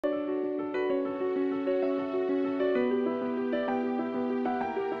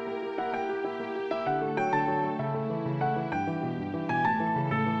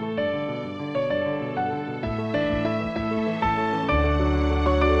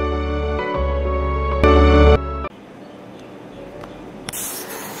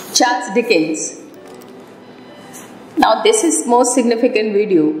Charles Dickens. Now this is most significant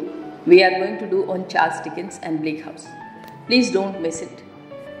video we are going to do on Charles Dickens and Bleak House. Please don't miss it.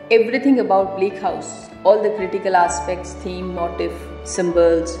 Everything about Bleak House, all the critical aspects, theme, motif,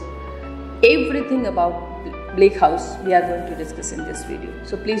 symbols, everything about Bleak House we are going to discuss in this video.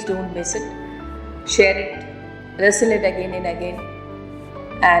 So please don't miss it. Share it, listen it again and again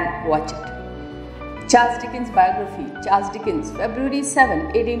and watch it. Charles Dickens biography. Charles Dickens, February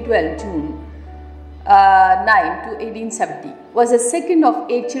 7, 1812, June 9 to 1870, was the second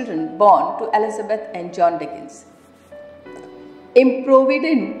of 8 children born to Elizabeth and John Dickens.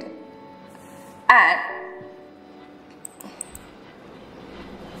 Improvident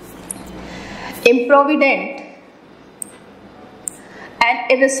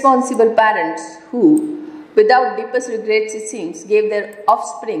and irresponsible parents who, without deepest regrets it seems, gave their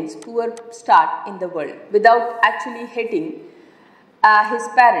offsprings poor start in the world, without actually hating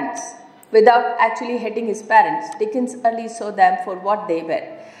his parents. Dickens early saw them for what they were.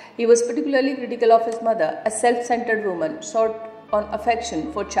 He was particularly critical of his mother, a self-centered woman, short on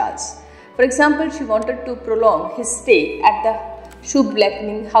affection for Charles. For example, she wanted to prolong his stay at the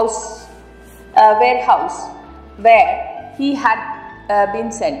shoeblacking warehouse where he had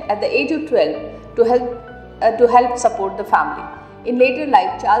been sent at the age of 12 to help support the family. In later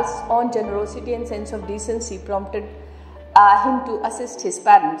life, Charles' own generosity and sense of decency prompted him to assist his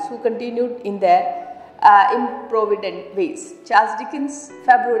parents, who continued in their improvident ways. Charles Dickens,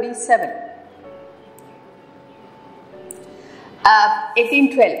 February 7,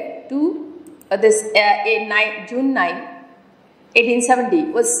 1812 to June 9,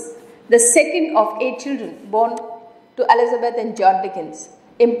 1870, was the second of 8 children born to Elizabeth and John Dickens.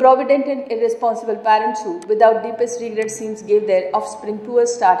 Improvident and irresponsible parents who, without deepest regret, seems gave their offspring poor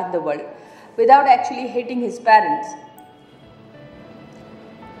start in the world, without actually hating his parents.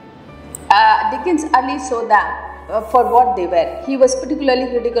 Dickens early saw them for what they were. He was particularly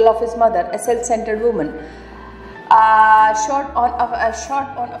critical of his mother, a self-centered woman, short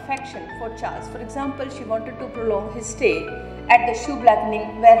on affection for Charles. For example, she wanted to prolong his stay at the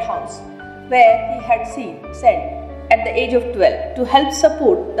shoeblacking warehouse, where he had sent at the age of 12 to help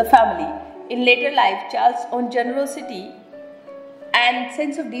support the family. In later life, Charles' own generosity and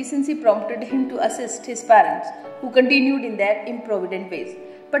sense of decency prompted him to assist his parents, who continued in their improvident ways,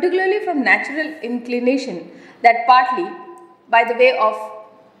 particularly from natural inclination that partly by the way of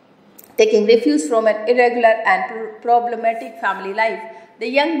taking refuge from an irregular and problematic family life, the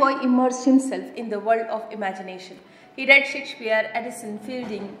young boy immersed himself in the world of imagination. He read Shakespeare, Addison,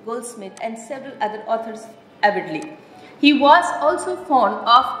 Fielding, Goldsmith and several other authors avidly. He was also fond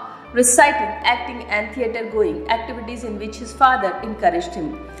of reciting, acting and theatre-going, activities in which his father encouraged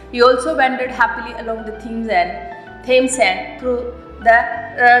him. He also wandered happily along the Thames and through the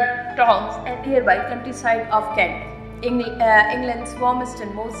towns and nearby countryside of Kent, England's warmest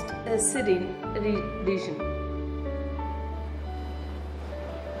and most serene region,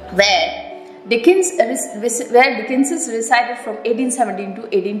 where Dickens resided from 1817 to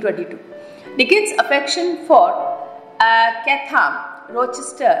 1822. Dickens' affection for Chatham,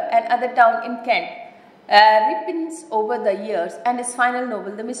 Rochester and other towns in Kent ripens over the years, and his final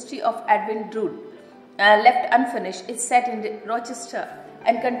novel, The Mystery of Edwin Drood, left unfinished, is set in Rochester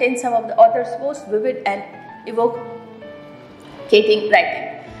and contains some of the author's most vivid and evocating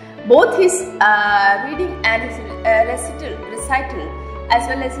writing. Both his reading and his recital as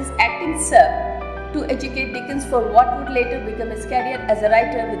well as his acting served to educate Dickens for what would later become his career as a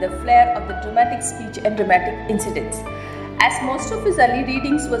writer with a flair of the dramatic speech and dramatic incidents. As most of his early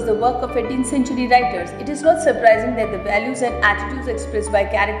readings was the work of 18th century writers, it is not surprising that the values and attitudes expressed by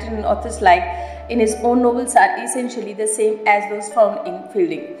character and authors like in his own novels are essentially the same as those found in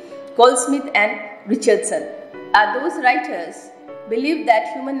Fielding, Goldsmith and Richardson. Those writers believed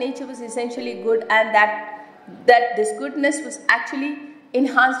that human nature was essentially good, and that this goodness was actually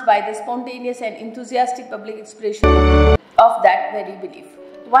enhanced by the spontaneous and enthusiastic public expression of that very belief.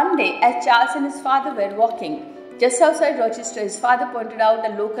 One day, as Charles and his father were walking just outside Rochester, his father pointed out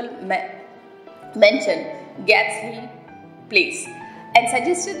a local mansion, Gadshill Place, and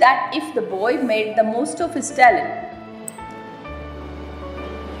suggested that if the boy made the most of his talents,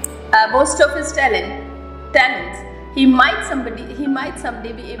 he might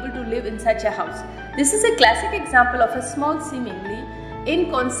someday be able to live in such a house. This is a classic example of a small, seemingly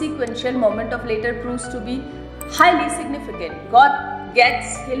inconsequential moment of later proves to be highly significant.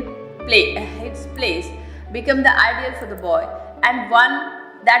 Gadshill Place became the ideal for the boy, and one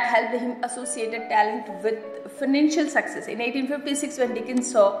that helped him associate talent with financial success. In 1856, when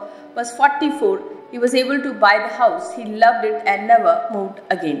Dickens was 44, he was able to buy the house. He loved it and never moved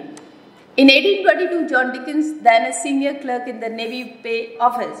again. In 1822, John Dickens, then a senior clerk in the Navy Pay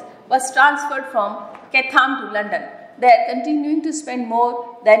Office, was transferred from Chatham to London. There, continuing to spend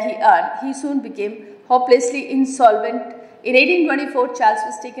more than he earned, he soon became hopelessly insolvent. In 1824, Charles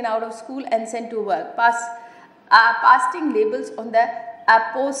was taken out of school and sent to work, pasting labels on the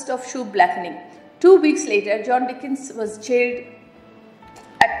post of shoe blackening. 2 weeks later, John Dickens was jailed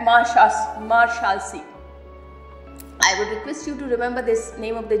at Marshalsea. I would request you to remember this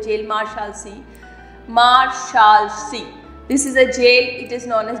name of the jail, Marshalsea. Marshalsea. This is a jail, it is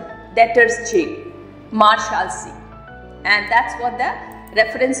known as debtor's jail, Marshalsea. And that's what the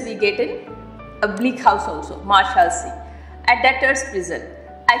reference we get in a Bleak House also, Marshalsea. A debtor's prison.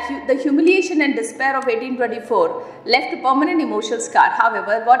 The humiliation and despair of 1824 left a permanent emotional scar.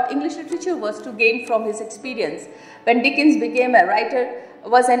 However, what English literature was to gain from his experience when Dickens became a writer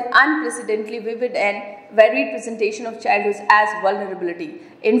was an unprecedentedly vivid and varied presentation of childhood as vulnerability.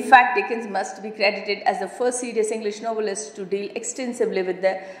 In fact, Dickens must be credited as the first serious English novelist to deal extensively with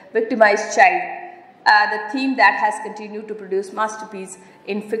the victimized child, the theme that has continued to produce masterpieces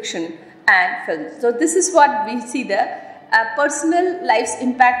in fiction and film. So this is what we see, the personal life's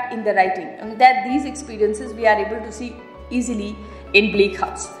impact in the writing, and that these experiences we are able to see easily in Bleak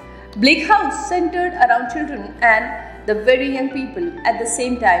House. Bleak House centered around children and the very young people, at the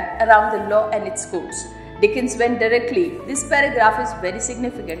same time around the law and its courts. Dickens went directly. This paragraph is very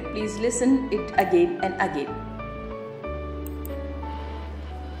significant. Please listen it again and again.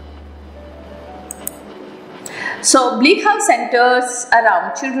 So, Bleak House centers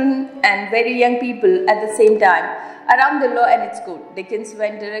around children and very young people at the same time around the law and its court. Dickens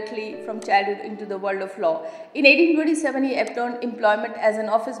went directly from childhood into the world of law. In 1827, he obtained employment as an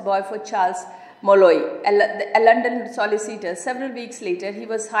office boy for Charles Molloy, a London solicitor. Several weeks later, he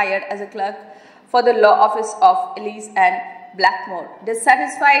was hired as a clerk for the law office of Ellis and Blackmore.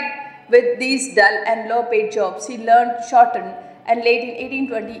 Dissatisfied with these dull and low-paid jobs, he learned shorthand, and late in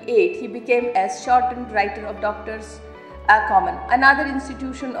 1828, he became a shorthand writer of Doctors' Common, another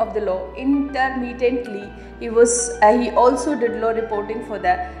institution of the law. Intermittently, he also did law reporting for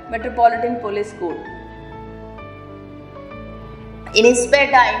the Metropolitan Police Court. In his spare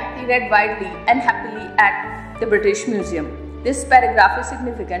time, he read widely and happily at the British Museum. This paragraph is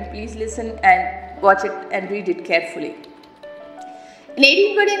significant. Please listen and watch it and read it carefully. In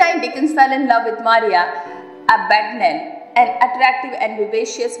 1829, Dickens fell in love with Maria Bagnan, an attractive and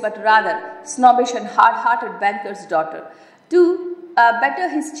vivacious but rather snobbish and hard-hearted banker's daughter. To better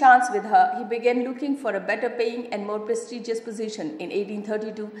his chance with her, he began looking for a better paying and more prestigious position. In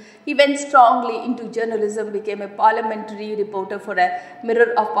 1832, he went strongly into journalism, became a parliamentary reporter for a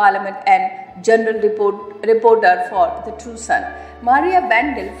Mirror of Parliament and general reporter for the True Sun. Maria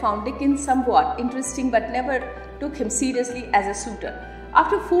Bandel found Dickens somewhat interesting but never took him seriously as a suitor.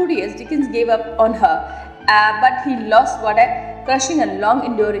 After 4 years, Dickens gave up on her, but he lost what a crushing and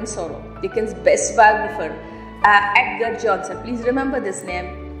long-enduring sorrow. Dickens' best biographer, Edgar Johnson. Please remember this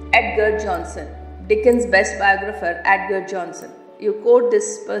name, Edgar Johnson. Dickens' best biographer, Edgar Johnson. You quote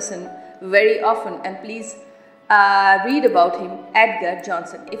this person very often, and please read about him, Edgar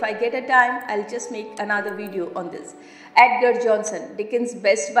Johnson. If I get a time, I'll just make another video on this. Edgar Johnson, Dickens'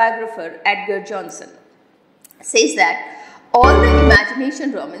 best biographer, Edgar Johnson, says that all the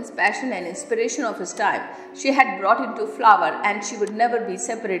imagination, romance, passion and inspiration of his time she had brought into flower, and she would never be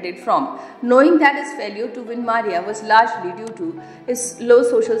separated from. Knowing that his failure to win Maria was largely due to his low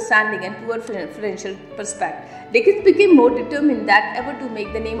social standing and poor financial prospect, Dickens became more determined than ever to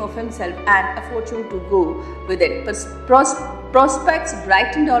make the name of himself and a fortune to go with it. Prospects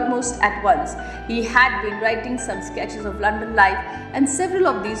brightened almost at once. He had been writing some sketches of London life, and several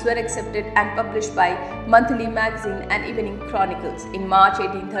of these were accepted and published by monthly magazine and evening chronicles. In March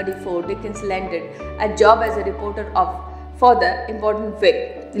 1834, Dickens landed a job as a reporter for the important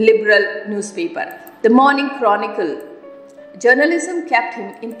Whig liberal newspaper, the Morning Chronicle. Journalism kept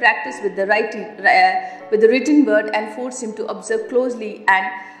him in practice with the written word and forced him to observe closely and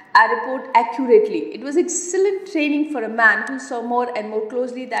report accurately. It was excellent training for a man who saw more and more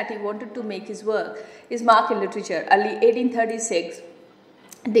closely that he wanted to make his mark in literature. Early 1836,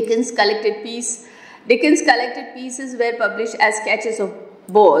 Dickens' collected pieces were published as sketches of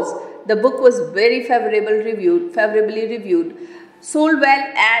bores. The book was very favorably reviewed, sold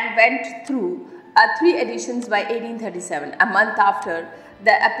well, and went through 3 editions by 1837. A month after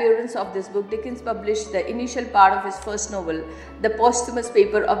the appearance of this book, Dickens published the initial part of his first novel, the posthumous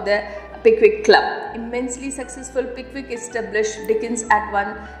paper of the Pickwick Club. Immensely successful, Pickwick established Dickens as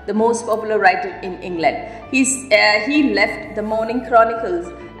one the most popular writer in England. He left the Morning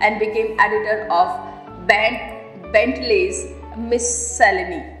Chronicles and became editor of Bentley's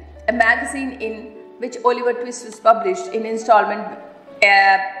Miscellany, a magazine in which Oliver Twist was published in installment.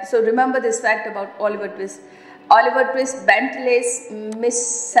 So remember this fact about Oliver Twist. Oliver Twist, Bentley's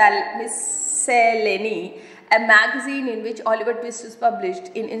Miscellany, a magazine in which Oliver Twist was published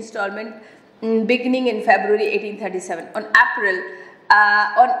in installment beginning in February 1837. On April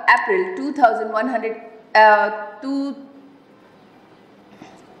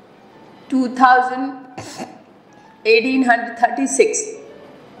 1836,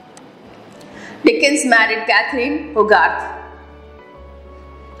 Dickens married Catherine Hogarth.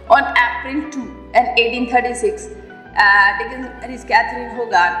 On April 2, 1836, Dickens married Catherine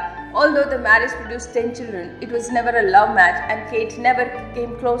Hogarth. Although the marriage produced 10 children, it was never a love match, and Kate never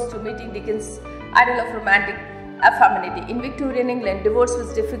came close to meeting Dickens' ideal of romantic femininity. In Victorian England, divorce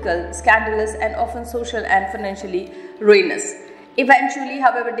was difficult, scandalous, and often social and financially ruinous. Eventually,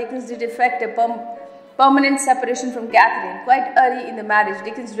 however, Dickens did effect a permanent separation from Catherine. Quite early in the marriage,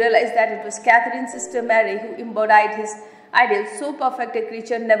 Dickens realized that it was Catherine's sister Mary who embodied his ideal. So perfect a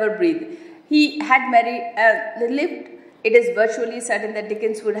creature never breathed. He had lived. It is virtually certain that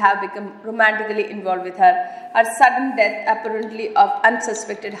Dickens would have become romantically involved with her. Her sudden death, apparently of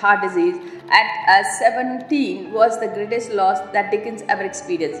unsuspected heart disease, at 17 was the greatest loss that Dickens ever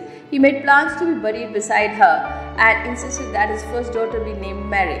experienced. He made plans to be buried beside her and insisted that his first daughter be named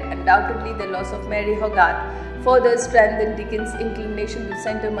Mary. Undoubtedly, the loss of Mary Hogarth further strengthened Dickens' inclination to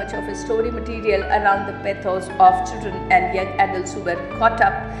center much of his story material around the pathos of children and young adults who were caught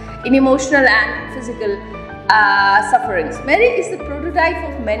up in emotional and physical sufferings. Mary is the prototype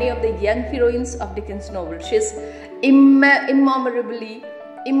of many of the young heroines of Dickens' novels. She is memorably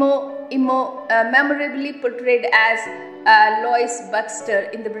portrayed as Lois Baxter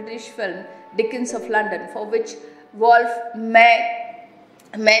in the British film Dickens of London, for which Wolfe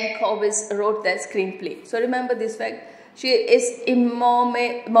Mankiewicz wrote the screenplay. So remember this fact. She is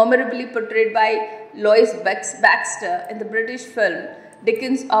memorably portrayed by Lois Baxter in the British film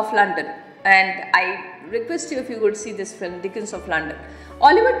Dickens of London. And I request you if you would see this film, Dickens of London.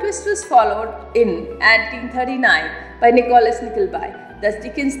 Oliver Twist was followed in 1839 by Nicholas Nickleby. Thus,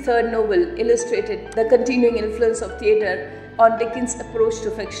 Dickens' third novel illustrated the continuing influence of theatre on Dickens' approach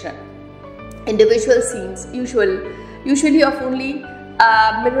to fiction. Individual scenes, usually of only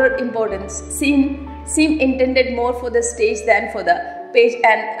mirror importance, seem intended more for the stage than for the page,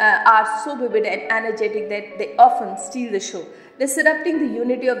 and are so vivid and energetic that they often steal the show. Disrupting the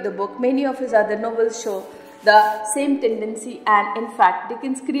unity of the book, many of his other novels show the same tendency, and in fact,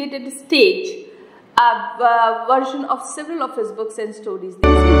 Dickens created a stage version of several of his books and stories. These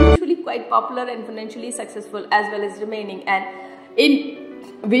were usually quite popular and financially successful, as well as remaining an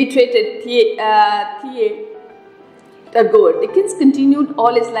inveterate theatre-goer. Dickens continued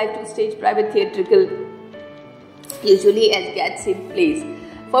all his life to stage private theatrical, usually as Gadsden plays,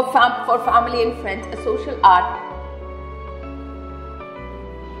 for family and friends, a social art.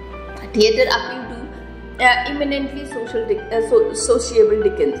 Theatre appealed to eminently sociable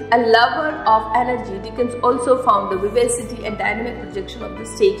Dickens. A lover of energy, Dickens also found the vivacity and dynamic projection of the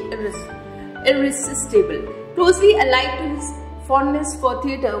stage irresistible. Closely allied to his fondness for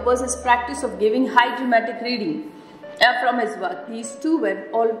theatre was his practice of giving high dramatic reading from his work. These two were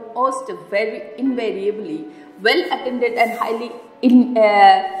almost very invariably well attended and highly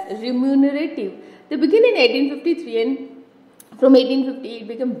remunerative. They began in 1853 and from 1858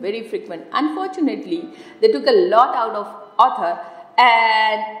 became very frequent. Unfortunately, they took a lot out of author,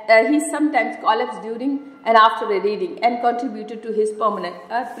 and he sometimes collapsed during and after a reading and contributed to his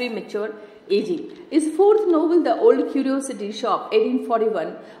premature aging. His fourth novel, The Old Curiosity Shop,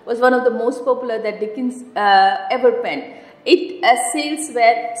 1841, was one of the most popular that Dickens ever penned. Its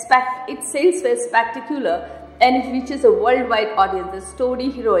sales were spectacular, and it reaches a worldwide audience. The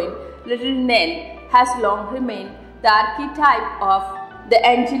story heroine, Little Nell, has long remained the archetype of the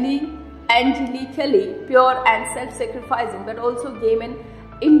angelically pure and self-sacrificing, but also game and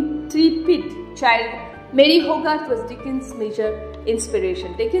intrepid child. Mary Hogarth was Dickens' major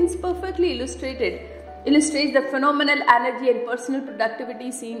inspiration. Dickens perfectly illustrates the phenomenal energy and personal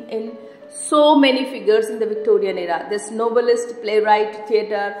productivity seen in so many figures in the Victorian era. This novelist, playwright,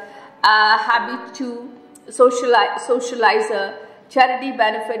 theatre, habitué, socializer, charity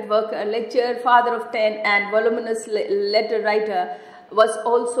benefit worker, lecturer, father of 10, and voluminous letter writer, was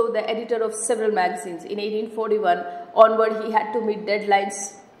also the editor of several magazines. In 1841 onward, he had to meet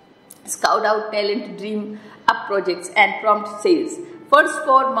deadlines, scout out talent, dream up projects, and prompt sales. First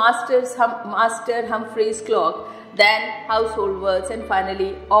for Master Humphrey's Clock, then Household Words, and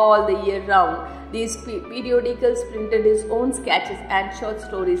finally All the Year Round. These periodicals printed his own sketches and short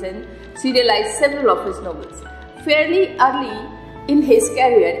stories and serialized several of his novels. Fairly early in his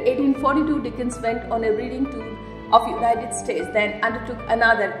career, 1842, Dickens went on a reading tour of United States, then undertook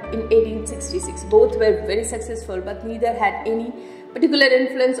another in 1866. Both were very successful, but neither had any particular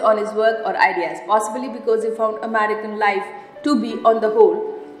influence on his work or ideas, possibly because he found American life to be, on the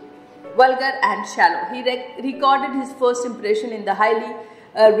whole, vulgar and shallow. He recorded his first impression in the highly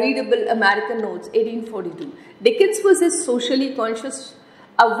readable American Notes, 1842. Dickens was a socially conscious,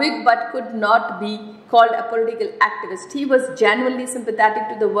 a Whig, but could not be called a political activist. He was genuinely sympathetic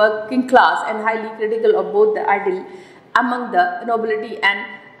to the working class and highly critical of both the ideal among the nobility and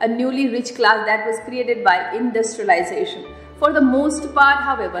a newly rich class that was created by industrialization. For the most part,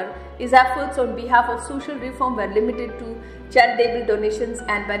 however, his efforts on behalf of social reform were limited to charitable donations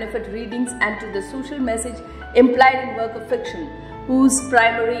and benefit readings and to the social message implied in work of fiction, whose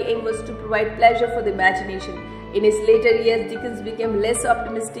primary aim was to provide pleasure for the imagination. In his later years, Dickens became less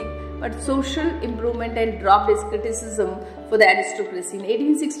optimistic but social improvement and dropped his criticism for the aristocracy. In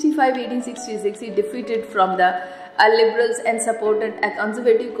 1865-1866, he defeated from the liberals and supported a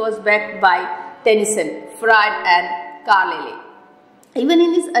conservative cause backed by Tennyson, Froude and Carlyle. Even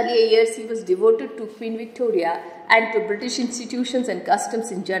in his earlier years, he was devoted to Queen Victoria and to British institutions and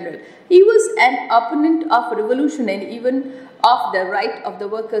customs in general. He was an opponent of revolution and even of the right of the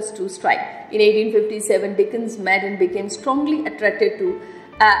workers to strike. In 1857, Dickens met and became strongly attracted to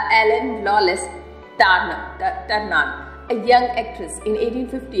Ellen Lawless Tarnan, a young actress. In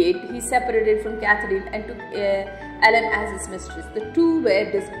 1858, he separated from Catherine and took Ellen as his mistress. The two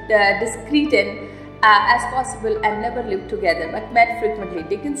were discreet and as possible and never lived together but met frequently.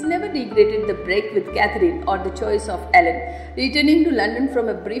 Dickens never regretted the break with Catherine or the choice of Ellen. Returning to London from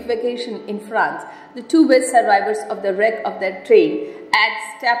a brief vacation in France, the two were survivors of the wreck of their train at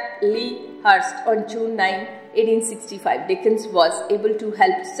Staplehurst on June 9, 1865. Dickens was able to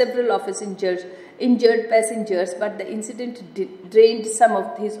help several of his injured passengers, but the incident drained some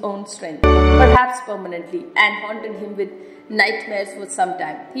of his own strength, perhaps permanently, and haunted him with nightmares for some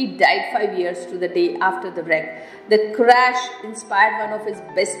time. He died 5 years to the day after the wreck. The crash inspired one of his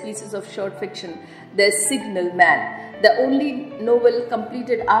best pieces of short fiction, The Signal Man, the only novel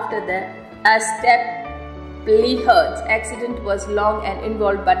completed after the Staplehurst accident. Was long and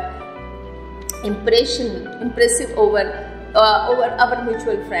involved but impressive over our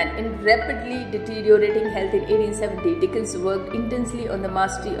mutual friend. In rapidly deteriorating health in 1870, Dickens worked intensely on the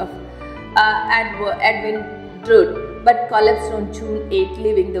mastery of Edwin Drood, but collapsed on June 8,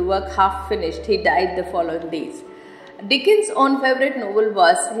 leaving the work half finished. He died the following days. Dickens' own favorite novel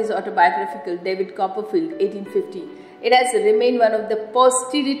was his autobiographical David Copperfield, 1850. It has remained one of the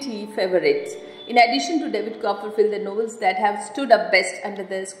posterity favorites. In addition to David Copperfield, the novels that have stood up best under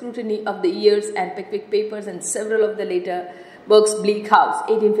the scrutiny of the years and Pickwick Papers and several of the later books: Bleak House,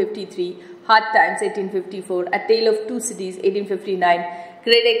 1853, Hard Times, 1854, A Tale of Two Cities, 1859,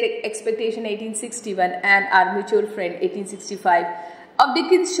 Great Expectation, 1861, and Our Mutual Friend, 1865. Of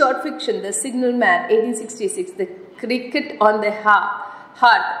Dickens' short fiction, The Signal Man, 1866, The Cricket on the Hearth,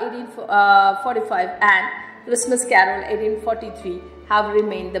 1845, and Christmas Carol, 1843, have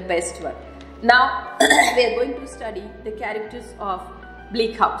remained the best one. Now, we are going to study the characters of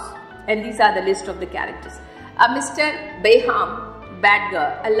Bleak House, and these are the list of the characters. Mr. Bayham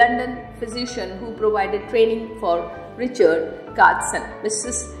Badger, a London physician who provided training for Richard Cart's son.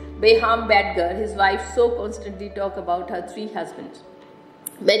 Mrs. Bayham Badger, his wife, so constantly talk about her three husbands.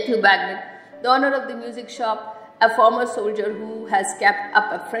 Matthew Bagnet, the owner of the music shop, a former soldier who has kept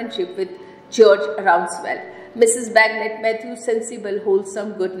up a friendship with George Rouncewell. Mrs. Bagnet, Matthew's sensible,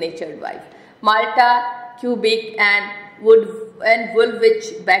 wholesome, good-natured wife. Malta, Cubic, and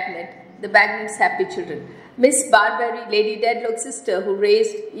Woolwich Bagnet, the Bagnet's happy children. Miss Barbary, Lady Dedlock's sister, who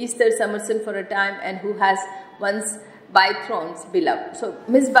raised Esther Summerson for a time and who has once by thrones beloved. So,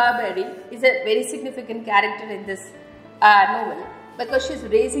 Miss Barbary is a very significant character in this novel because she's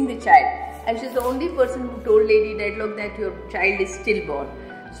raising the child and she's the only person who told Lady Dedlock that your child is stillborn.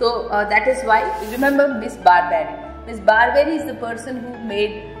 So, that is why, remember Miss Barbary. Miss Barbary is the person who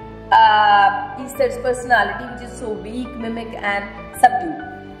made Esther's personality, which is so weak, mimic, and subdued.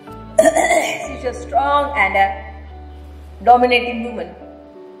 She's a strong and a dominating woman,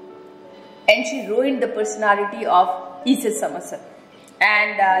 and she ruined the personality of Esther Summerson.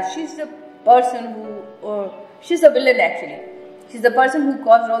 And she's the person who, she's a villain actually. She's the person who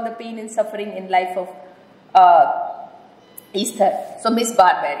caused all the pain and suffering in life of Esther. So Miss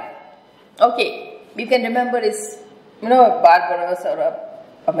Barbary. Okay, you can remember his barbarous or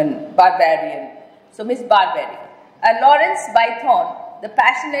barbarian. So Miss Barbarian. Lawrence Bythorne, the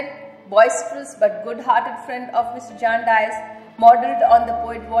passionate, boisterous but good-hearted friend of Mr. Jarndyce, modelled on the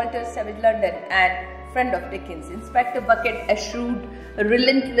poet Walter Savage London and friend of Dickens. Inspector Bucket, a shrewd,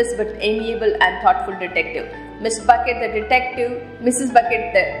 relentless but amiable and thoughtful detective. Mrs. Bucket, the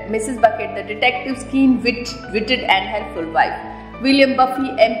detective's keen-witted and helpful wife. William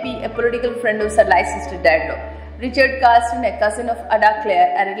Buffy, MP, a political friend of Sir Leicester Dadlock. Richard Carlson, a cousin of Ada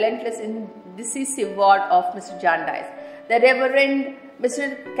Clare, a relentless and decisive ward of Mr. Jarndyce. The Reverend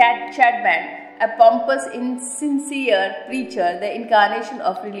Mr. Chadband, a pompous, insincere preacher, the incarnation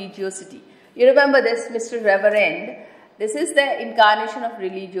of religiosity. You remember this, Mr. Reverend? This is the incarnation of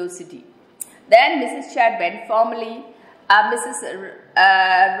religiosity. Then Mrs. Chadband, formerly Mrs.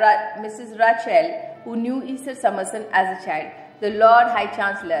 Rachel, who knew Easter Summerson as a child, the Lord High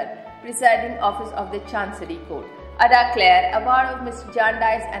Chancellor, presiding office of the Chancery Court. Ada Clare, a ward of Mr.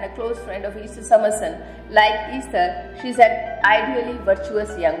 Jarndyce and a close friend of Easter Summerson. Like Easter, she is an ideally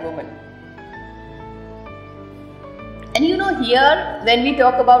virtuous young woman. And here, when we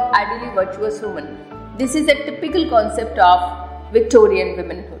talk about ideally virtuous woman, this is a typical concept of Victorian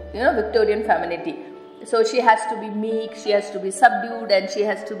womanhood, Victorian femininity. So she has to be meek, she has to be subdued, and she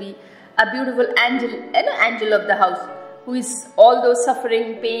has to be a beautiful angel, angel of the house, who is although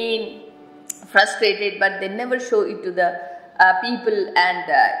suffering pain, frustrated, but they never show it to the people, and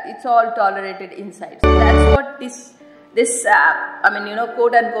it's all tolerated inside. So that's what this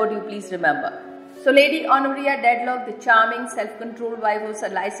quote unquote, you please remember. So Lady Honoria Dedlock, the charming, self-controlled wife of Sir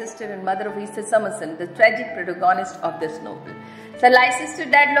Leicester and mother of Easter Summerson, the tragic protagonist of this novel. Sir Leicester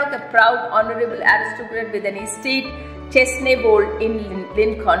Dedlock, a proud, honourable aristocrat with an estate, Chesney Wold in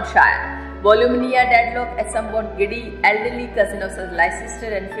Lincolnshire. Volumnia Dedlock, a somewhat giddy, elderly cousin of Sir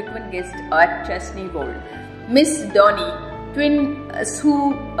Leicester and frequent guest at Chesney Wold. Miss Donny, twins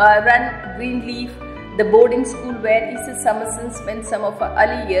who run Greenleaf, the boarding school where Easter Summerson spent some of her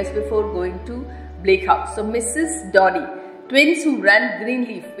early years before going to Bleak House. So Mrs. Donny, twins who run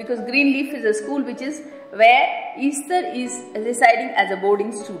Greenleaf, because Greenleaf is a school which is where Easter is residing as a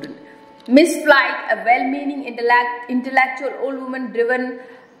boarding student. Miss Flight, a well-meaning intellectual old woman driven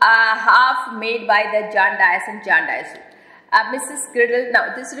half made by the Jarndyce and Jarndyce. Mrs. Griddle,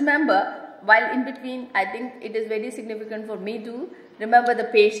 now this remember, while in between, I think it is very significant for me to remember the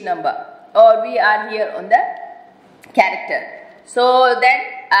page number, or we are here on the character. So then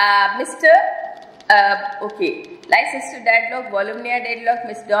Leicester Dedlock, Volumnia Dedlock,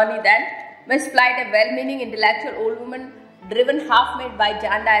 Miss Donny, then Miss Flight, a well-meaning intellectual old woman driven half-made by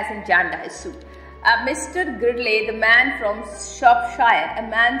Jarndyce and Jarndyce suit. Mr. Gridley, the man from Shropshire, a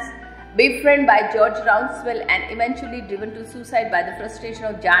man's befriended by George Rouncewell and eventually driven to suicide by the frustration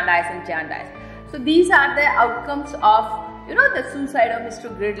of Jarndyce and Jarndyce. So these are the outcomes of, the suicide of Mr.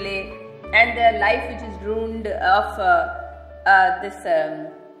 Gridley and the life which is ruined of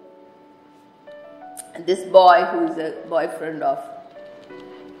this boy who is a boyfriend of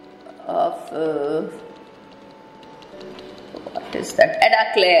what is that?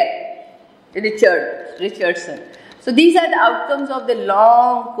 Ada Clare, Richardson. So these are the outcomes of the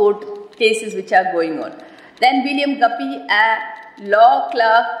long court cases which are going on. Then William Guppy, a law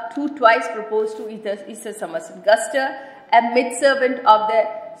clerk who twice proposed to Easter Summerson. Guster, a maidservant of the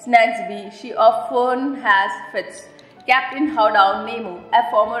Snagsby, she often has fits. Captain Howdown Nemo, a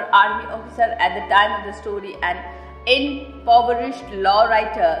former army officer at the time of the story and impoverished law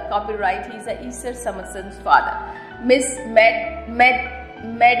writer, copyright, he is a Easter Summerson's father. Miss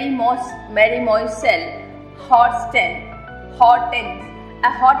Mary Moiselle, Hortense, a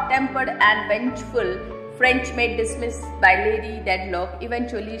hot-tempered and vengeful French maid dismissed by Lady Dedlock.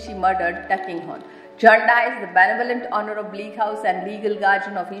 Eventually, she murdered Tuckinghorn. Jarndyce, the benevolent owner of Bleak House and legal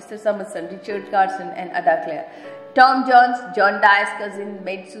guardian of Easter Summerson, Richard Carson and Ada Clare. Tom Jones, Jarndyce's cousin,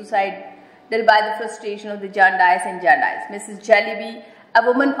 made suicide by the frustration of the Jarndyce and Jarndyce. Mrs. Jellyby, a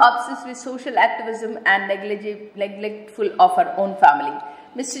woman obsessed with social activism and neglectful of her own family.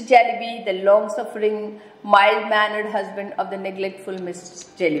 Mr. Jellyby, the long-suffering, mild-mannered husband of the neglectful Miss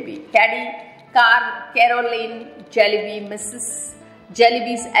Jellyby. Caroline Jellyby, Mrs.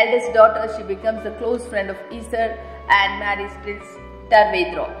 Jellyby's eldest daughter, she becomes the close friend of Easter and marries Prince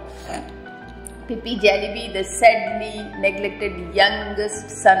Tervedro. Pippi Jellyby, the sadly neglected youngest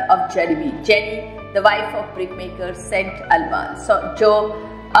son of Jellyby. Jenny, the wife of brickmaker St. Albans. So Joe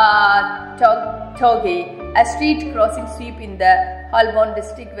Toge, a street crossing sweep in the Holborn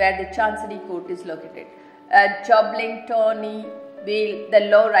district where the Chancery Court is located. Jobling Tony Bale, the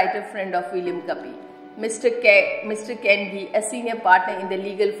law writer friend of William Guppy. Mr. Kenby, a senior partner in the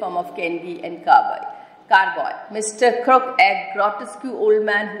legal firm of Kenby and Carboy. Mr. Crook, a grotesque old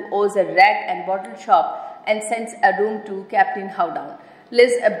man who owns a rag and bottle shop and sends a room to Captain Howdown.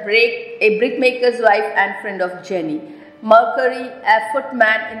 Liz, a brickmaker's wife and friend of Jenny. Mercury, a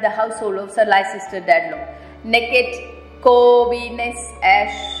footman in the household of Sir Leicester Dedlock. Naked Cobinus, a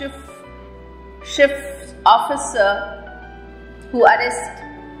ship's officer who arrests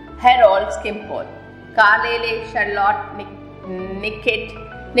Harold Skimpole. Carlyle, Charlotte,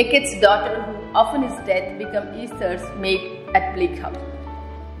 Nickett's daughter, who often is dead, become Esther's maid at Bleak House.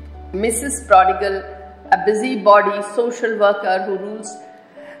 Mrs. Prodigal, a busybody social worker who rules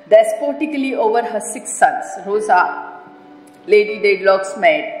despotically over her 6 sons. Rosa, Lady Dedlock's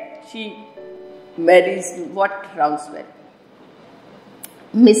maid. She marries what? Rouncewell.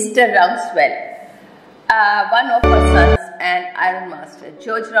 Mr. Rouncewell, one of her sons, an ironmaster.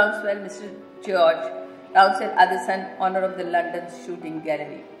 George Rouncewell, Mr. George Rouncewell, other son, owner of the London Shooting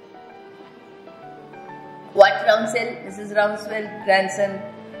Gallery. What Rouncewell, Mrs. Rouncewell, grandson,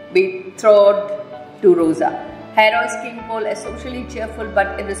 betrothed to Rosa. Harold Skimpole, a socially cheerful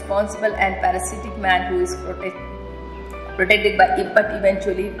but irresponsible and parasitic man who is protected by but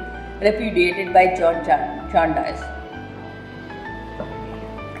eventually repudiated by John Jarndyce.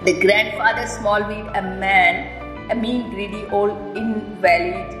 The grandfather Smallweed, a mean, greedy old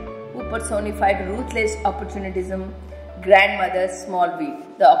invalid who personified ruthless opportunism. Grandmother Smallweed,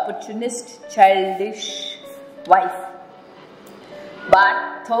 the opportunist, childish wife.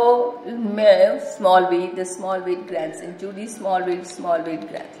 Bartholomew Smallweed, the Smallweed grandson. Judy Smallweed, Smallweed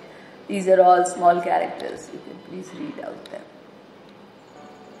grandson. These are all small characters. You can please read out them.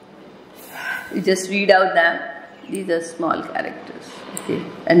 You just read out them. These are small characters. Okay,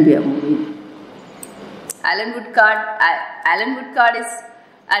 and we are moving. Alan Woodcard is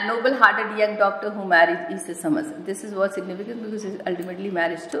a noble-hearted young doctor who married Esther Summers. This is what's significant because he ultimately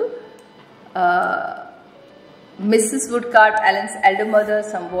married to Mrs. Woodcard, Alan's elder mother,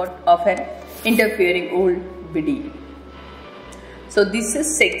 somewhat of an interfering old biddy. So this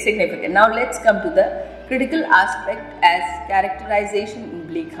is significant. Now let's come to the critical aspect as characterization in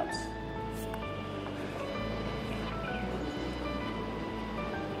Bleak House.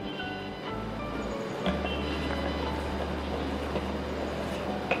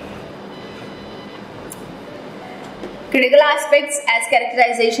 Critical aspects as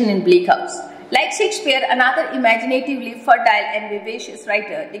characterization in Bleak House. Like Shakespeare, another imaginatively fertile and vivacious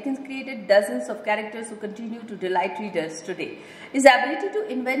writer, Dickens created dozens of characters who continue to delight readers today. His ability to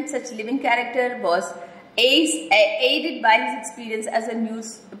invent such living character was aided by his experience as a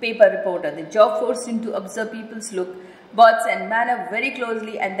newspaper reporter. The job forced him to observe people's look, words and manner very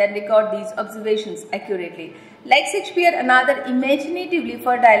closely and then record these observations accurately. Like Shakespeare, another imaginatively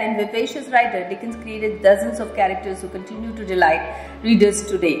fertile and vivacious writer, Dickens created dozens of characters who continue to delight readers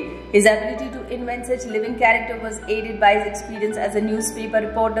today. His ability to invent such living character was aided by his experience as a newspaper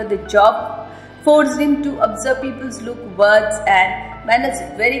reporter. The job forced him to observe people's look, words and manners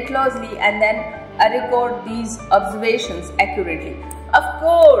very closely and then record these observations accurately. Of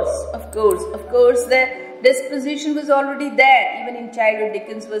course, the disposition was already there. Even in childhood,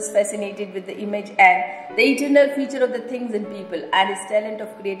 Dickens was fascinated with the image and the eternal future of the things and people, and his talent of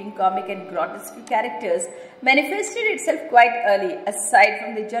creating comic and grotesque characters manifested itself quite early. Aside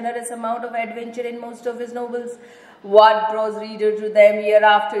from the generous amount of adventure in most of his novels, what draws reader to them year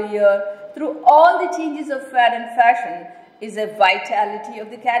after year, through all the changes of fad and fashion, is the vitality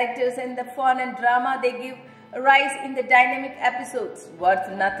of the characters and the fun and drama they give rise in the dynamic episodes. Worth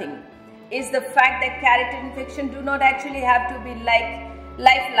nothing is the fact that characters in fiction do not actually have to be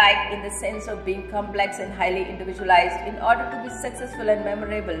lifelike in the sense of being complex and highly individualized in order to be successful and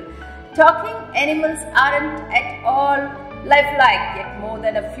memorable. Talking animals aren't at all lifelike, yet more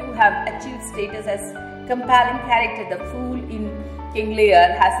than a few have achieved status as compelling character. The fool in King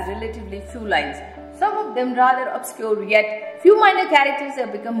Lear has relatively few lines, some of them rather obscure, yet few minor characters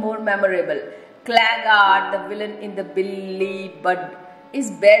have become more memorable. Claggart, the villain in the Billy Budd, is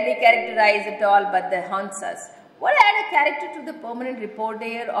barely characterized at all, but that haunts us. What add a character to the permanent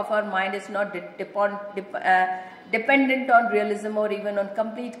repertoire of our mind is not dependent on realism or even on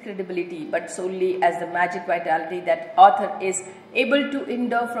complete credibility, but solely as the magic vitality that author is able to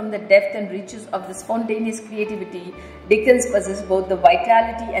endure from the depth and reaches of the spontaneous creativity. Dickens possesses both the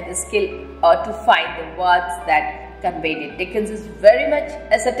vitality and the skill to find the words that conveyed it. Dickens is very much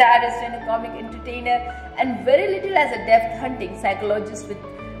a satirist and a comic entertainer, and very little as a depth-hunting psychologist with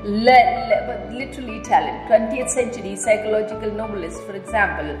literally talent. 20th century psychological novelists, for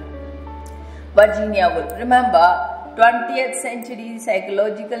example, Virginia Woolf. Remember, 20th century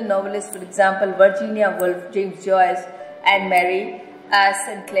psychological novelists, for example, Virginia Woolf, James Joyce, and Mary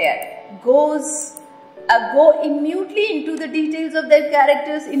Sinclair goes go minutely into the details of their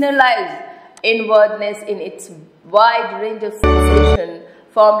characters' inner lives. Inwardness in its wide range of sensation,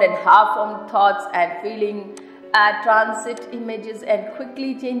 formed and half-formed thoughts and feeling, transit images and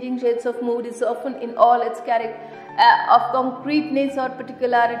quickly changing shades of mood is often in all its character of concreteness or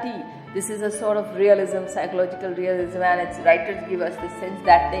particularity. This is a sort of realism, psychological realism, and its writers give us the sense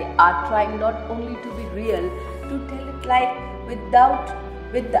that they are trying not only to be real, to tell it like without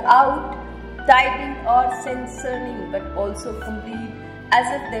typing or censoring, but also complete, as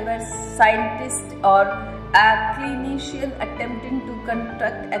if they were scientists or a clinician attempting to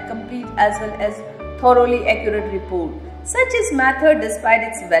construct a complete as well as thoroughly accurate report. Such is method, despite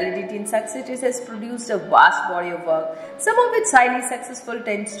its validity and success, it has produced a vast body of work. Some of its highly successful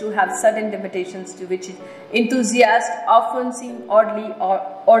tends to have certain limitations to which enthusiasts often seem oddly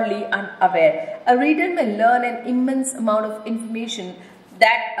unaware. A reader may learn an immense amount of information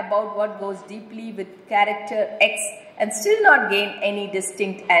about what goes deeply with character X and still not gain any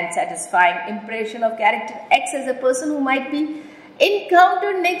distinct and satisfying impression of character X as a person who might be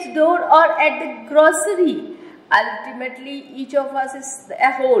encountered next door or at the grocery. Ultimately, each of us is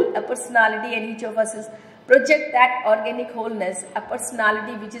a whole, a personality, and each of us is project that organic wholeness, a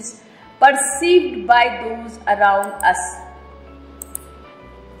personality which is perceived by those around us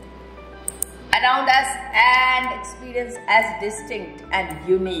and experienced as distinct and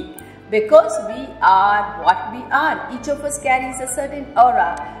unique. Because we are what we are, each of us carries a certain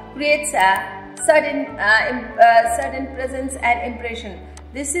aura, creates a certain presence and impression.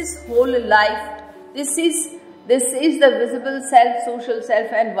 This is whole life. This is the visible self, social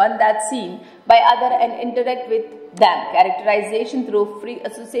self, and one that's seen by other and interact with them. Characterization through free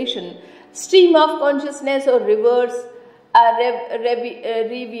association, stream of consciousness, or reverse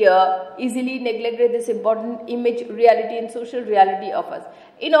revere easily neglected this important image, reality, and social reality of us.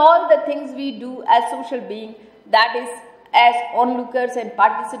 In all the things we do as social beings, that is, as onlookers and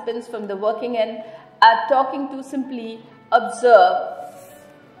participants from the working and talking to simply observe.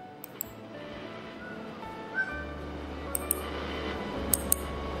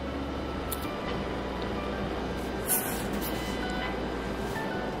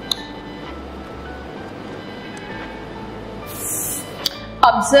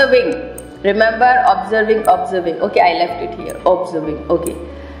 Observing, remember, observing. Okay, I left it here. Observing. Okay,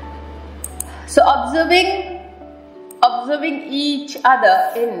 so observing each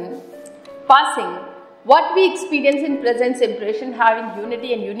other in passing, what we experience in presence impression having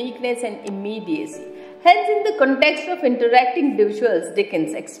unity and uniqueness and immediacy. Hence, in the context of interacting visuals,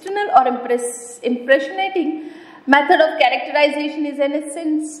 Dickens' external or impressionating method of characterization is in a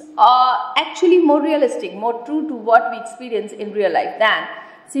sense actually more realistic, more true to what we experience in real life than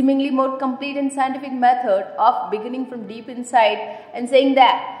seemingly more complete and scientific method of beginning from deep inside and saying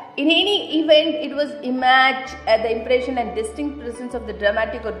that in any event it was the impression and distinct presence of the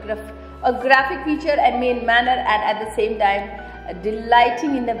dramatic or graphic feature and main manner, and at the same time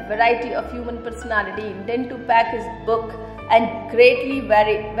delighting in the variety of human personality, intent to pack his book and greatly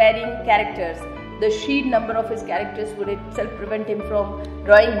varying characters. The sheer number of his characters would itself prevent him from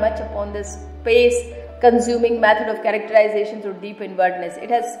drawing much upon the space-consuming method of characterization through deep inwardness.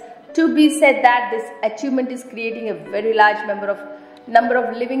 It has to be said that this achievement is creating a very large number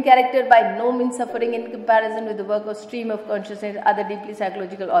of living characters, by no means suffering in comparison with the work of stream of consciousness, other deeply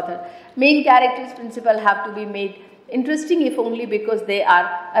psychological authors. Main characters principle have to be made interesting, if only because they are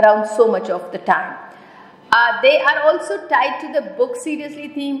around so much of the time. They are also tied to the book serious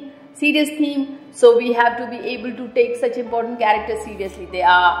theme, so we have to be able to take such important characters seriously. They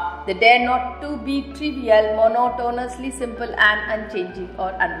dare not to be trivial, monotonously simple and unchanging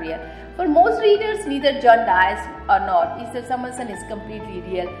or unreal. For most readers, neither John Dias or nor Easter Summerson is completely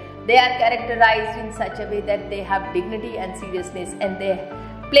real. They are characterized in such a way that they have dignity and seriousness, and they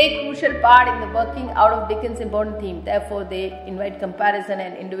play a crucial part in the working out of Dickens' important theme. Therefore, they invite comparison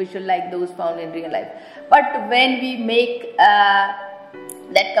and individual like those found in real life. But when we make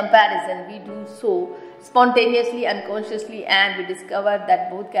that comparison, we do so spontaneously, unconsciously, and we discover that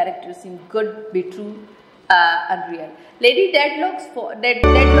both characters seem good, be true, unreal. Lady Dedlock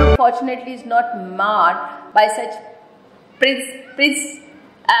fortunately is not marred by such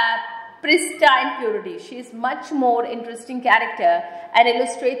pristine purity. She is much more interesting character and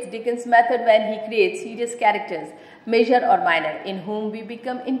illustrates Dickens' method when he creates serious characters, major or minor, in whom we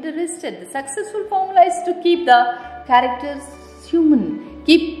become interested. The successful formula is to keep the characters human,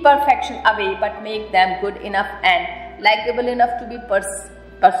 keep perfection away, but make them good enough and likable enough to be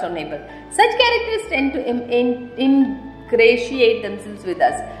personable. Such characters tend to ingratiate themselves with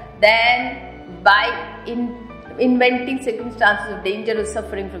us. Then, by inventing circumstances of danger or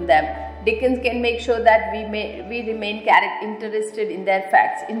suffering from them, Dickens can make sure that we remain interested in their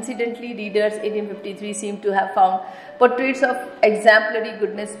facts. Incidentally, readers 1853 seem to have found portraits of exemplary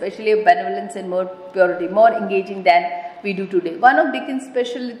goodness, especially of benevolence and more purity, more engaging than we do today. One of Dickens'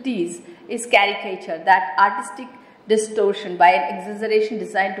 specialties is caricature, that artistic distortion by an exaggeration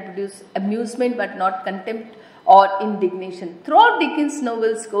designed to produce amusement but not contempt or indignation. Throughout Dickens'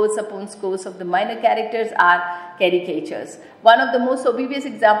 novels, scores upon scores of the minor characters are caricatures. One of the most obvious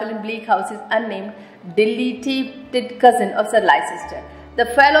examples in Bleak House is unnamed, dilapidated cousin of Sir Leicester. The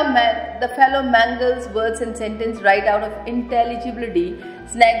fellow mangles words and sentences right out of intelligibility.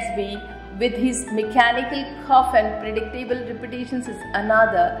 Snagsby, with his mechanical cough and predictable repetitions, is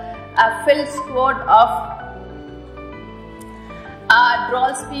another. A Phil squad of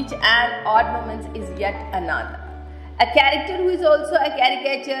droll speech and odd moments is yet another. A character who is also a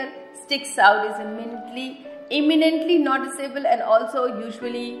caricature sticks out, is eminently noticeable, and also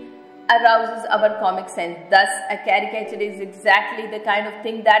usually arouses our comic sense. Thus, a caricature is exactly the kind of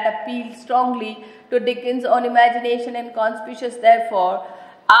thing that appeals strongly to Dickens' own imagination and conspicuous, therefore,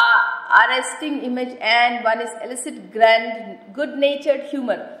 arresting image, and one is elicit grand, good-natured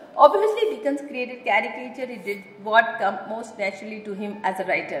humor. Obviously, Dickens created caricature. He did what comes most naturally to him as a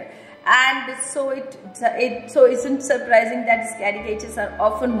writer, and so it isn't surprising that his caricatures are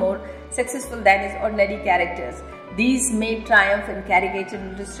often more successful than his ordinary characters. These may triumph in caricature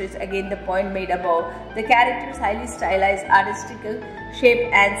illustrates again the point made above. The characters, highly stylized, artistical,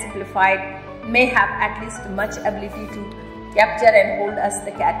 shaped and simplified, may have at least much ability to capture and hold us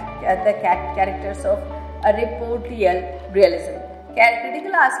the characters of a reportorial realism.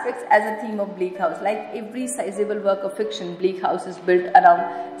 Critical aspects as a theme of Bleak House. Like every sizable work of fiction, Bleak House is built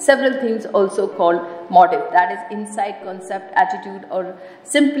around several themes, also called motive, that is insight, concept, attitude, or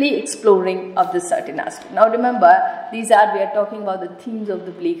simply exploring of the certain aspect. Now remember, we are talking about the themes of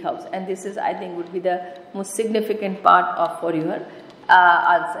the Bleak House, and this is, I think, would be the most significant part for your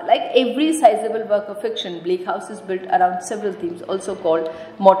answer. Like every sizable work of fiction, Bleak House is built around several themes, also called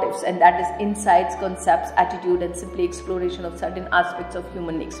motives, and that is insights, concepts, attitude, and simply exploration of certain aspects of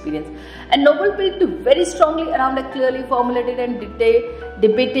human experience. A novel built very strongly around a clearly formulated and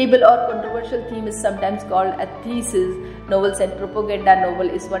debatable or controversial theme is sometimes called a thesis. Novels and propaganda novel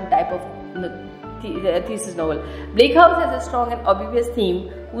is one type of thesis novel. Bleak House has a strong and obvious theme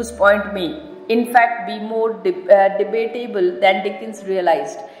whose point may in fact be more debatable than Dickens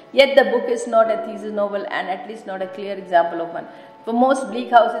realized. Yet the book is not a thesis novel, and at least not a clear example of one. For most,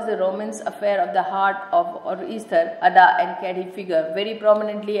 Bleak House is a romance affair of the heart of Easter, Ada and Caddy figure very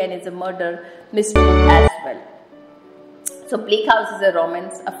prominently, and is a murder mystery as well. So Bleak House is a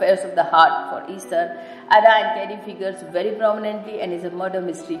romance, affairs of the heart for Easter. Ada and Caddy figures very prominently and is a murder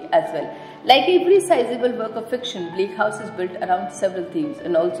mystery as well. Like every sizable work of fiction, Bleak House is built around several themes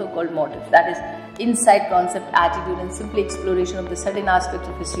and also called motives. That is insight, concept, attitude, and simply exploration of the certain aspects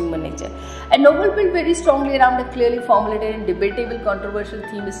of his human nature. A novel built very strongly around a clearly formulated and debatable controversial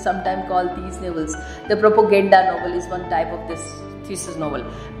theme is sometimes called these novels. The propaganda novel is one type of this thesis novel.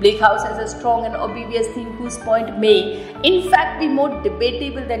 Bleak House has a strong and obvious theme whose point may in fact be more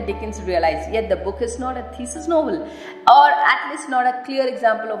debatable than Dickens realized. Yet the book is not a thesis novel, or at least not a clear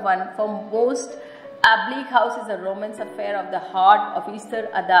example of one. For most, Bleak House is a romance affair of the heart of Easter,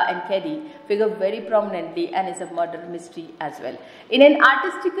 Ada and Caddy figure very prominently and is a murder mystery as well. In an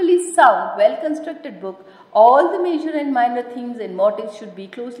artistically sound, well-constructed book, all the major and minor themes and motives should be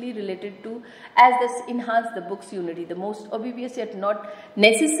closely related to, as this enhance the book's unity. The most obvious yet not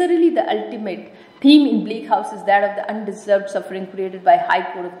necessarily the ultimate theme in Bleak House is that of the undeserved suffering created by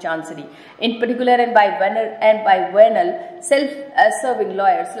High Court of Chancery, in particular, and by venal, self-serving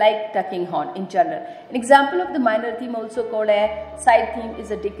lawyers like Tulkinghorn in general. An example of the minor theme, also called a side theme,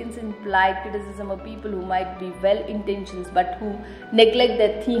 is a Dickens' implied criticism of people who might be well-intentioned but who neglect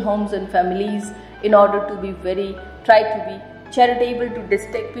their homes and families in order to try to be charitable to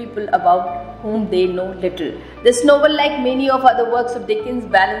distinct people about whom they know little. This novel, like many of other works of Dickens,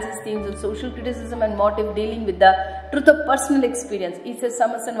 balances themes of social criticism and motive dealing with the truth of personal experience. Easter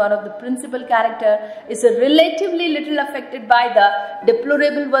Summerson, one of the principal characters, is relatively little affected by the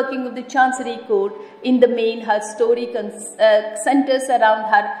deplorable working of the Chancery Court. In the main, her story centers around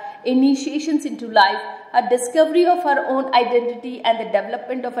her initiations into life, her discovery of her own identity, and the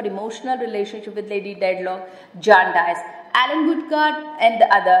development of her emotional relationship with Lady Dedlock, Jarndyce, Alan Woodcourt, and the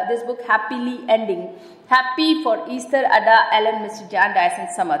other. This book, happily ending, happy for Easter, Ada, Alan, Mr. Jarndyce, and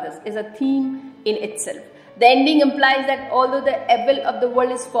some others, is a theme in itself. The ending implies that although the evil of the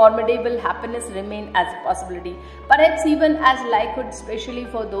world is formidable, happiness remains as a possibility, perhaps even as likelihood, especially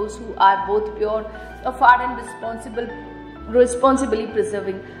for those who are both pure of heart and responsible responsibly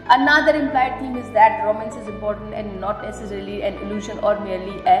preserving. Another implied theme is that romance is important and not necessarily an illusion or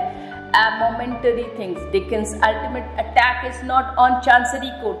merely a momentary thing. Dickens' ultimate attack is not on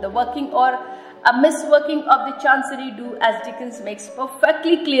Chancery Court. The working or a misworking of the Chancery do, as Dickens makes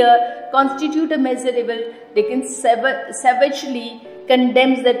perfectly clear, constitute a miserable. Dickens savagely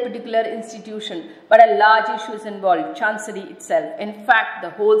condemns that particular institution, but a large issue is involved, Chancery itself, in fact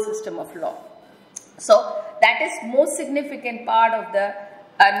the whole system of law. So that is most significant part of the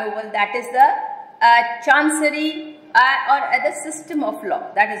novel, that is the Chancery or the system of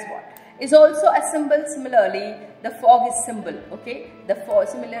law, that is what. Is also a symbol. Similarly, the fog is symbol, okay,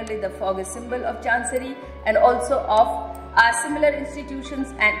 similarly the fog is symbol of Chancery and also of similar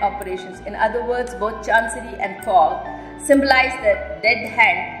institutions and operations. In other words, both Chancery and fog symbolize the dead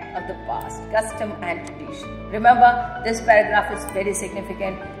hand of the past, custom and tradition. Remember, this paragraph is very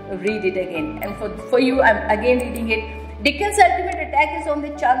significant. Read it again, and for you I'm again reading it. Dickens' ultimate attack is on the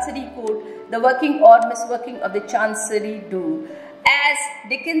Chancery Court, the working or misworking of the Chancery do, as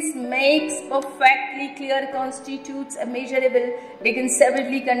Dickens makes perfectly clear, constitutes a measurable. Dickens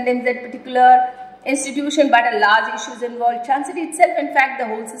savagely condemns that particular institution, but a large issue is involved. Chancery itself, in fact the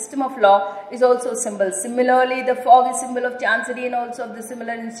whole system of law, is also a symbol. Similarly, the fog is symbol of Chancery and also of the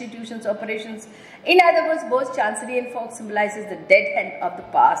similar institutions, operations. In other words, both Chancery and fog symbolizes the dead hand of the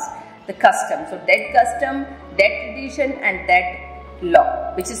past, the custom. So dead custom, dead tradition and dead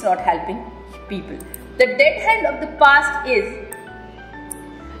law, which is not helping people. The dead hand of the past is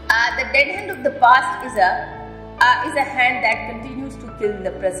a hand that continues to kill in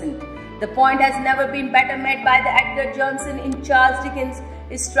the present. The point has never been better made by the Edgar Johnson in Charles Dickens'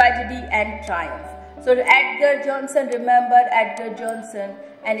 His Tragedy and Triumph. So Edgar Johnson, remember Edgar Johnson,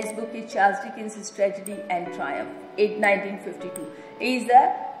 and his book is Charles Dickens' His Tragedy and Triumph, 1952. He is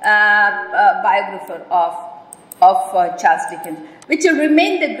the biographer of Charles Dickens, which will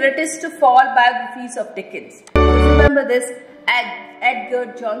remain the greatest of all biographies of Dickens. Remember this,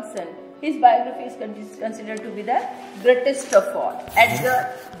 Edgar Johnson, his biography is considered to be the greatest of all.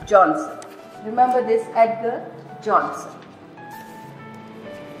 Edgar Johnson. Remember this, Edgar Johnson.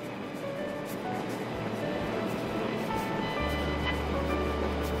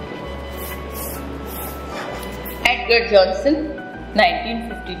 Edgar Johnson,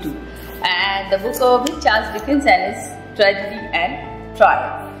 1952. And the book of Charles Dickens and His Tragedy and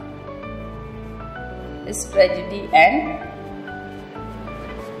Triumph. His Tragedy and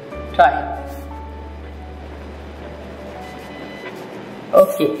Triumph.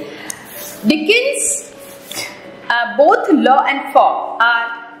 Okay. Dickens, both law and fog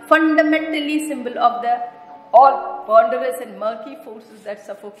are fundamentally symbol of the all ponderous and murky forces that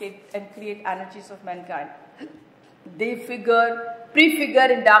suffocate and create energies of mankind. They prefigure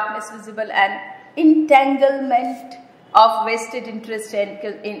in darkness visible an entanglement of vested interest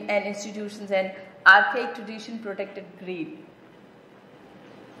in institutions and archaic tradition protecting greed,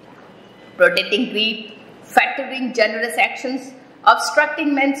 fettering generous actions,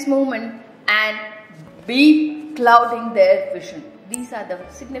 obstructing men's movement and beclouding their vision. These are the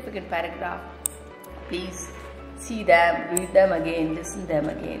significant paragraphs. Please see them, read them again, listen them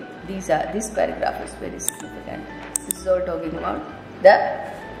again. This paragraph is very significant. This is all talking about the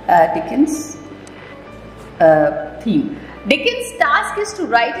Dickens theme. Dickens' task is to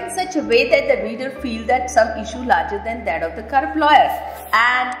write in such a way that the reader feels that some issue larger than that of the corrupt lawyer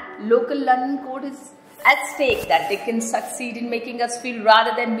and local London court is at stake. That Dickens succeed in making us feel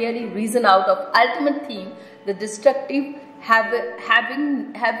rather than merely reason out of ultimate theme. The destructive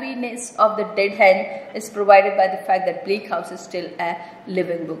heaviness of the dead hand is provided by the fact that Bleak House is still a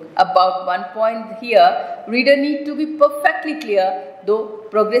living book. About one point here, reader need to be perfectly clear, though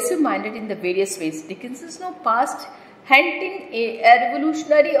progressive minded in the various ways. Dickens is no past hunting a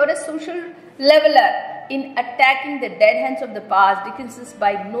revolutionary or a social leveler in attacking the dead hands of the past. Dickens is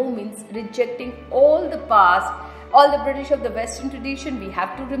by no means rejecting all the past, all the British of the Western tradition. We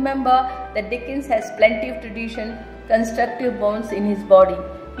have to remember that Dickens has plenty of tradition, constructive bonds in his body.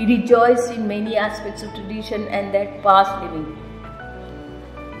 He rejoiced in many aspects of tradition and that past living.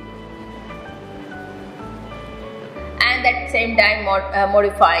 And at the same time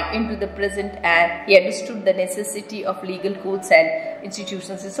modifying into the present, and he understood the necessity of legal codes and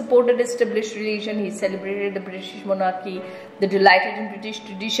institutions. He supported established religion. He celebrated the British monarchy, the delighted in British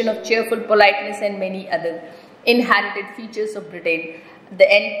tradition of cheerful politeness and many other inherited features of Britain,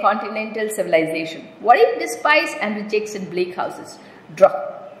 the continental civilization. What he despised and rejects in Bleak Houses,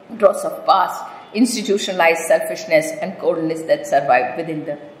 dross of past, institutionalized selfishness and coldness that survived within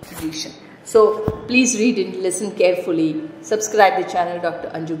the tradition. So please read and listen carefully. Subscribe the channel Dr.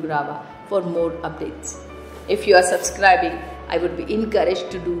 Anju Gurawa for more updates. If you are subscribing, I would be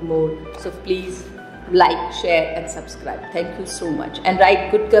encouraged to do more. So please like, share and subscribe. Thank you so much. And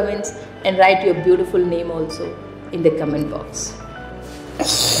write good comments and write your beautiful name also in the comment box.